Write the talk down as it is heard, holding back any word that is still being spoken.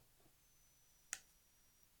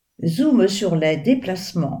Zoom sur les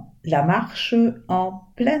déplacements, la marche en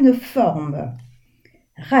pleine forme.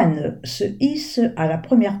 Rennes se hisse à la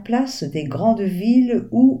première place des grandes villes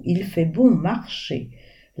où il fait bon marcher.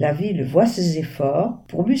 La ville voit ses efforts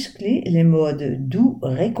pour muscler les modes doux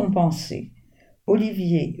récompensés.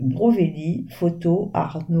 Olivier Brovelli, photo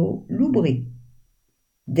Arnaud Loubry.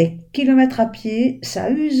 Des kilomètres à pied,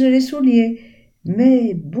 ça use les souliers,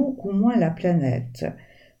 mais beaucoup moins la planète.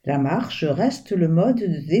 La marche reste le mode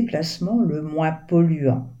de déplacement le moins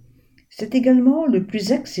polluant. C'est également le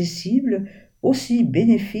plus accessible, aussi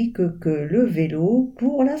bénéfique que le vélo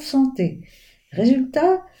pour la santé.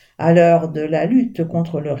 Résultat, à l'heure de la lutte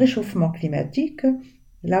contre le réchauffement climatique,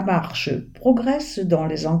 la marche progresse dans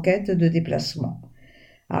les enquêtes de déplacement.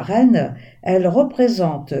 À Rennes, elle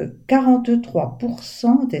représente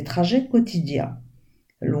 43% des trajets quotidiens.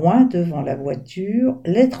 Loin devant la voiture,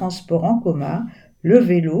 les transports en commun, le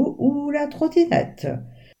vélo ou la trottinette.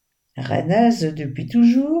 Rennaise depuis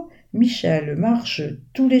toujours, Michel marche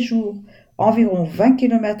tous les jours, environ 20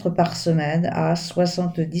 km par semaine à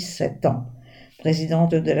 77 ans.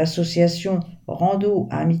 Présidente de l'association Rando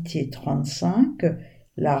Amitié 35,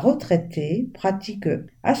 la retraitée pratique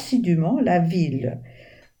assidûment la ville.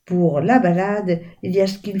 Pour la balade, il y a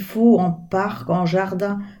ce qu'il faut en parc, en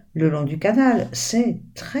jardin, le long du canal, c'est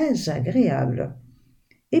très agréable.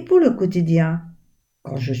 Et pour le quotidien,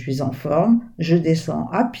 quand je suis en forme, je descends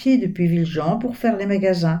à pied depuis Villejean pour faire les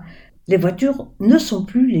magasins. Les voitures ne sont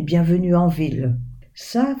plus les bienvenues en ville.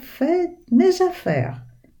 Ça fait mes affaires.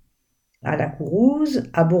 À la Courouse,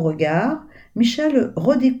 à Beauregard, Michel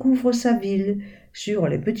redécouvre sa ville sur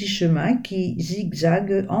les petits chemins qui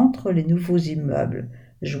zigzaguent entre les nouveaux immeubles,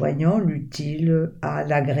 joignant l'utile à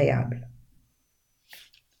l'agréable.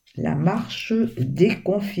 La marche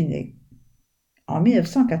déconfinée. En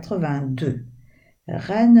 1982,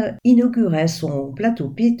 Rennes inaugurait son plateau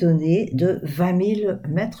piétonnier de 20 000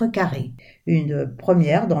 mètres carrés, une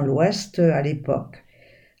première dans l'Ouest à l'époque.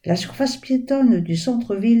 La surface piétonne du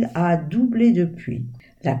centre-ville a doublé depuis.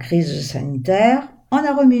 La crise sanitaire en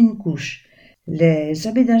a remis une couche. Les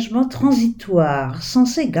aménagements transitoires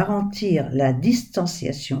censés garantir la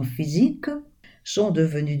distanciation physique sont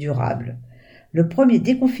devenus durables. Le premier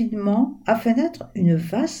déconfinement a fait naître une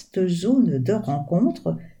vaste zone de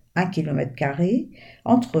rencontre, 1 km²,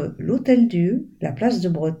 entre l'Hôtel-Dieu, la place de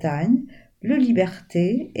Bretagne, le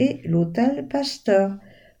Liberté et l'Hôtel Pasteur.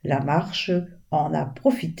 La marche en a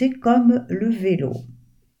profité comme le vélo.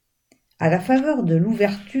 À la faveur de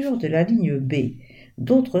l'ouverture de la ligne B,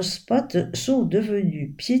 d'autres spots sont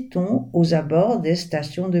devenus piétons aux abords des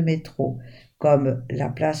stations de métro, comme la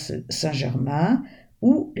place Saint-Germain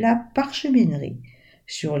ou la Parcheminerie.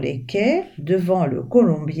 Sur les quais, devant le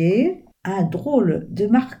Colombier, un drôle de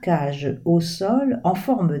marquage au sol en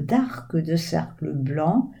forme d'arc de cercle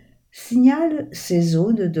blanc signale ces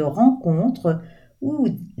zones de rencontre où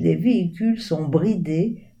les véhicules sont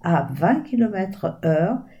bridés à 20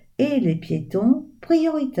 km/h et les piétons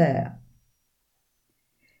prioritaires.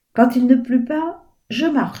 Quand il ne pleut pas, je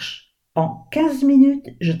marche. En 15 minutes,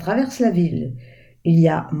 je traverse la ville. Il y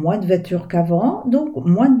a moins de voitures qu'avant, donc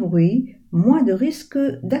moins de bruit, moins de risques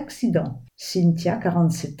d'accident. Cynthia,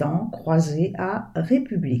 47 ans, croisée à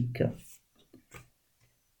République.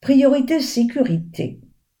 Priorité sécurité.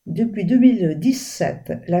 Depuis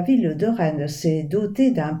 2017, la ville de Rennes s'est dotée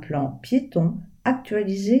d'un plan piéton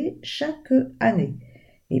actualisé chaque année.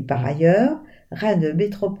 Et par ailleurs, Rennes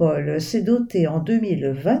Métropole s'est dotée en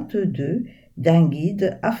 2022 d'un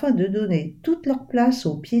guide afin de donner toute leur place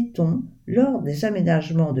aux piétons lors des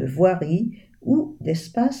aménagements de voiries ou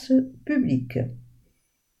d'espaces publics.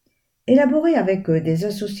 Élaboré avec des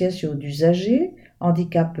associations d'usagers,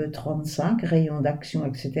 Handicap 35, Rayons d'action,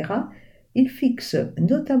 etc., il fixe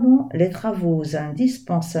notamment les travaux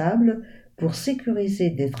indispensables pour sécuriser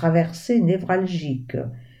des traversées névralgiques.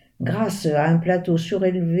 Grâce à un plateau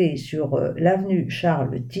surélevé sur l'avenue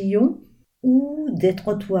Charles-Tillon ou des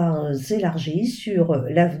trottoirs élargis sur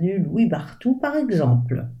l'avenue Louis-Barthou par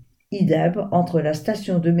exemple. Idem entre la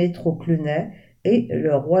station de métro Clunet et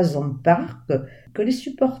le Roison Park que les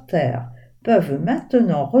supporters peuvent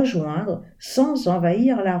maintenant rejoindre sans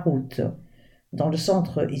envahir la route. Dans le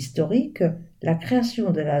centre historique, la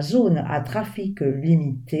création de la zone à trafic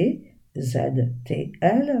limité,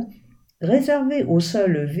 ZTL, réservée aux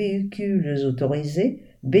seuls véhicules autorisés,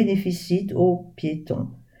 bénéficie aux piétons.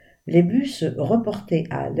 Les bus reportés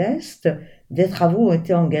à l'est, des travaux ont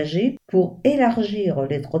été engagés pour élargir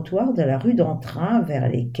les trottoirs de la rue d'Entrain vers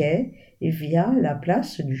les quais et via la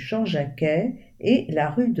place du Champ-Jacquet et la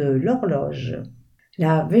rue de l'Horloge.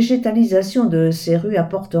 La végétalisation de ces rues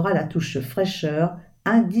apportera la touche fraîcheur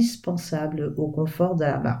indispensable au confort de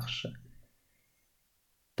la marche.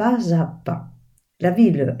 Pas à pas, la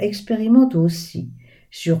ville expérimente aussi,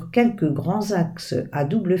 sur quelques grands axes à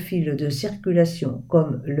double fil de circulation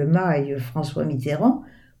comme le mail François Mitterrand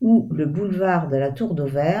ou le boulevard de la Tour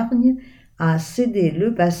d'Auvergne, à céder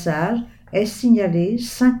le passage est signalé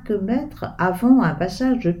 5 mètres avant un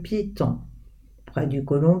passage piéton. Près du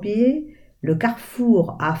Colombier, le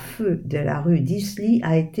carrefour à feu de la rue d'Isly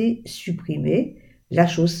a été supprimé, la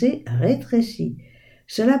chaussée rétrécie.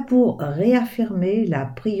 Cela pour réaffirmer la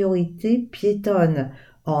priorité piétonne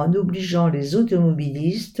en obligeant les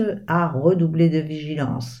automobilistes à redoubler de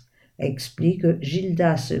vigilance, explique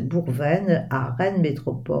Gildas Bourven à Rennes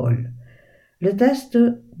Métropole. Le test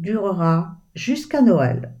durera jusqu'à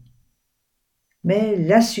Noël. Mais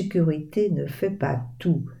la sécurité ne fait pas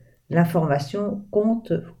tout. L'information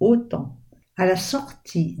compte autant. À la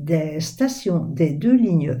sortie des stations des 2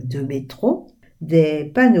 lignes de métro, des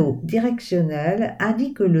panneaux directionnels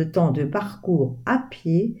indiquent le temps de parcours à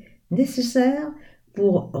pied nécessaire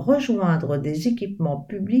pour rejoindre des équipements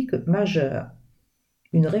publics majeurs.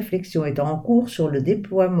 Une réflexion est en cours sur le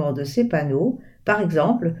déploiement de ces panneaux, par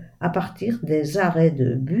exemple à partir des arrêts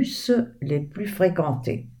de bus les plus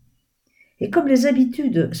fréquentés. Et comme les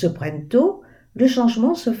habitudes se prennent tôt, le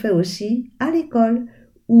changement se fait aussi à l'école,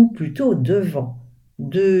 ou plutôt devant.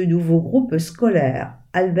 2 nouveaux groupes scolaires,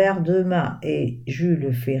 Albert Demain et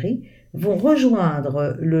Jules Ferry, vont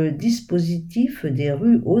rejoindre le dispositif des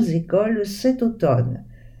rues aux écoles cet automne.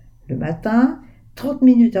 Le matin, 30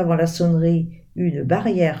 minutes avant la sonnerie, une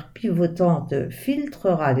barrière pivotante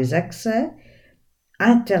filtrera les accès.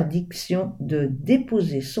 Interdiction de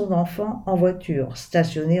déposer son enfant en voiture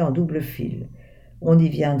stationnée en double fil. On y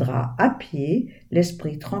viendra à pied,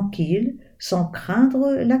 l'esprit tranquille, sans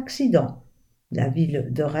craindre l'accident. La ville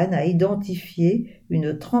de Rennes a identifié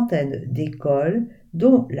une trentaine d'écoles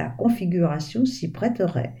dont la configuration s'y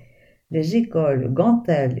prêterait. Les écoles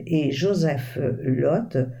Gantel et Joseph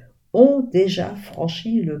Lotte ont déjà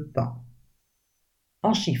franchi le pas.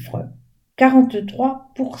 En chiffres,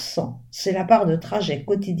 43%, c'est la part de trajet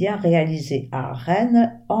quotidien réalisé à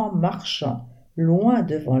Rennes en marchant, loin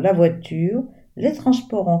devant la voiture, les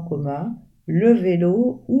transports en commun, le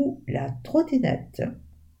vélo ou la trottinette.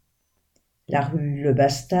 La rue Le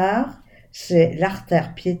Bastard, c'est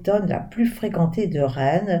l'artère piétonne la plus fréquentée de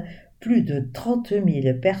Rennes. Plus de 30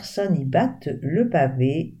 000 personnes y battent le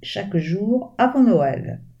pavé chaque jour avant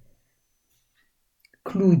Noël.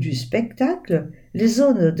 Clou du spectacle, les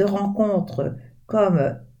zones de rencontre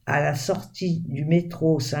comme à la sortie du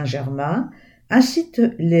métro Saint-Germain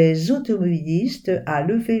incitent les automobilistes à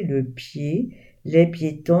lever le pied. Les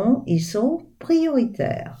piétons y sont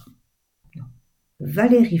prioritaires.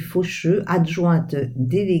 Valérie Faucheux, adjointe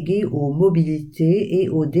déléguée aux mobilités et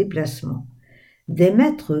aux déplacements. Des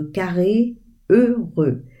mètres carrés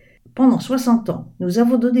heureux. Pendant 60 ans, nous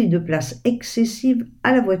avons donné une place excessive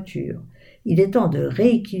à la voiture. Il est temps de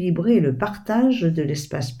rééquilibrer le partage de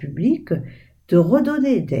l'espace public, de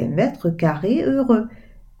redonner des mètres carrés heureux,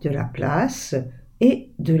 de la place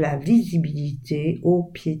et de la visibilité aux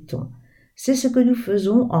piétons. C'est ce que nous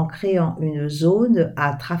faisons en créant une zone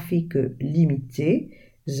à trafic limité,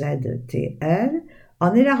 ZTL,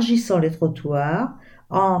 en élargissant les trottoirs,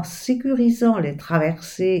 en sécurisant les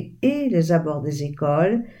traversées et les abords des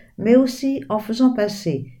écoles, mais aussi en faisant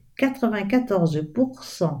passer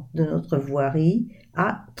 94% de notre voirie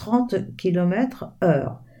à 30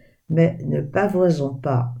 km/h. Mais ne pavoisons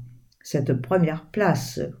pas. Cette première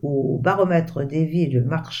place au baromètre des villes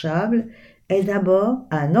marchables est d'abord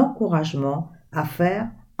un encouragement à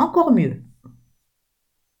faire encore mieux.